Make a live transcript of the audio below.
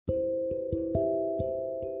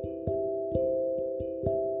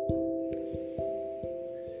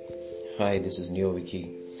Hi, this is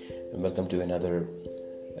NeoWiki, and welcome to another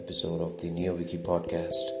episode of the NeoWiki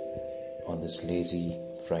podcast on this lazy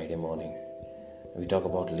Friday morning. We talk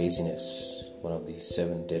about laziness, one of the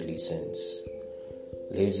 7 deadly sins.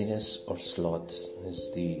 Laziness or sloth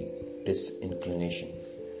is the disinclination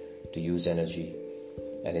to use energy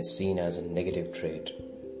and is seen as a negative trait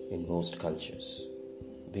in most cultures.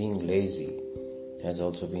 Being lazy has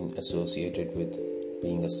also been associated with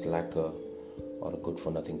being a slacker or a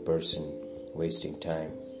good-for-nothing person wasting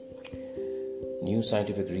time. New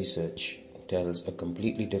scientific research tells a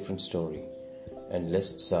completely different story and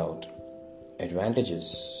lists out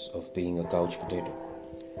advantages of being a couch potato.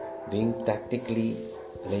 Being tactically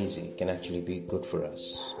lazy can actually be good for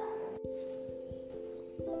us.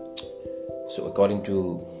 So according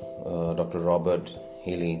to Dr. Robert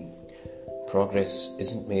Helean, progress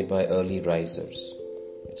isn't made by early risers.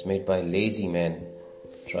 It's made by lazy men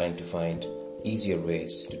trying to find easier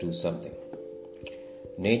ways to do something.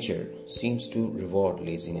 Nature seems to reward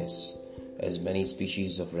laziness, as many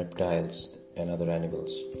species of reptiles and other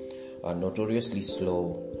animals are notoriously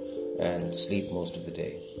slow and sleep most of the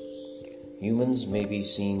day. Humans may be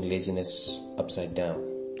seeing laziness upside down,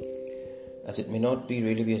 as it may not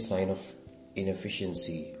really be a sign of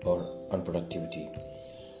inefficiency or unproductivity,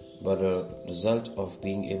 but a result of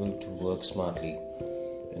being able to work smartly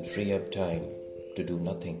and free up time to do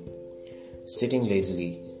nothing. Sitting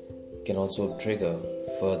lazily can also trigger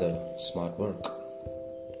further smart work.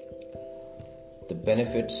 The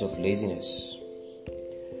benefits of laziness.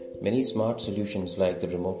 Many smart solutions like the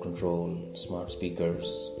remote control, smart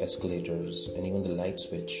speakers, escalators, and even the light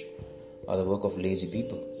switch are the work of lazy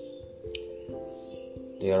people.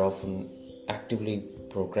 They are often actively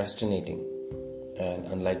procrastinating, and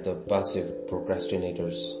unlike the passive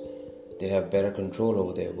procrastinators, they have better control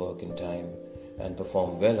over their work and time and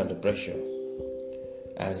perform well under pressure.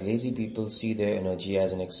 As lazy people see their energy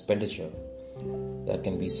as an expenditure that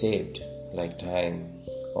can be saved, like time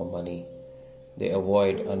or money, they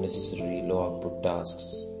avoid unnecessary low output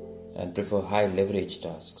tasks and prefer high leverage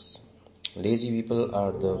tasks. Lazy people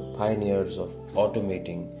are the pioneers of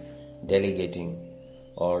automating, delegating,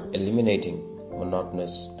 or eliminating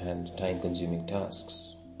monotonous and time-consuming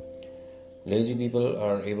tasks. Lazy people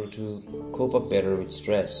are able to cope up better with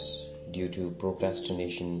stress due to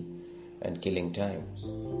procrastination and killing time.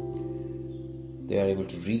 They are able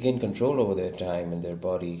to regain control over their time and their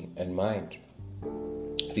body and mind,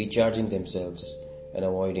 recharging themselves and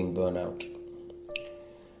avoiding burnout.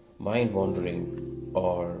 Mind wandering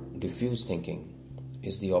or diffuse thinking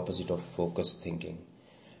is the opposite of focused thinking,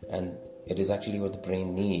 and it is actually what the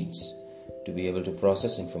brain needs to be able to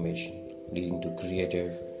process information, leading to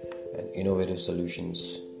creative and innovative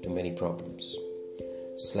solutions to many problems.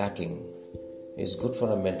 Slacking is good for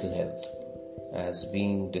our mental health, as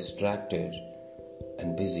being distracted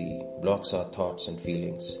and busy blocks our thoughts and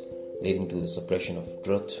feelings, leading to the suppression of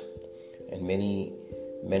truth, and many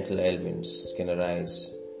mental ailments can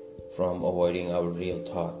arise from avoiding our real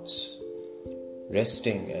thoughts.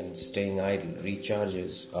 Resting and staying idle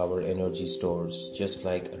recharges our energy stores, just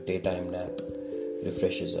like a daytime nap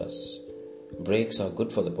refreshes us. Breaks are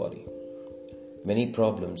good for the body. Many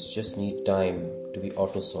problems just need time to be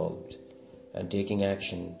auto-solved, and taking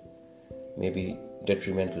action may be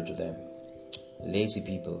detrimental to them. Lazy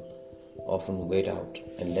people often wait out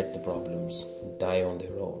and let the problems die on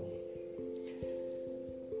their own.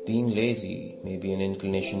 Being lazy may be an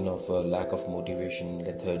inclination of a lack of motivation,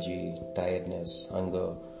 lethargy, tiredness,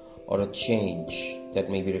 hunger, or a change that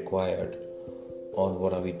may be required on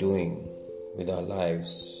what are we doing with our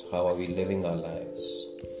lives, how are we living our lives.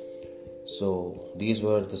 So these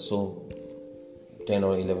were the 10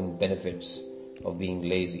 or 11 benefits of being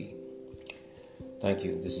lazy. Thank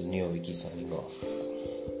you. This is NeoWiki signing off.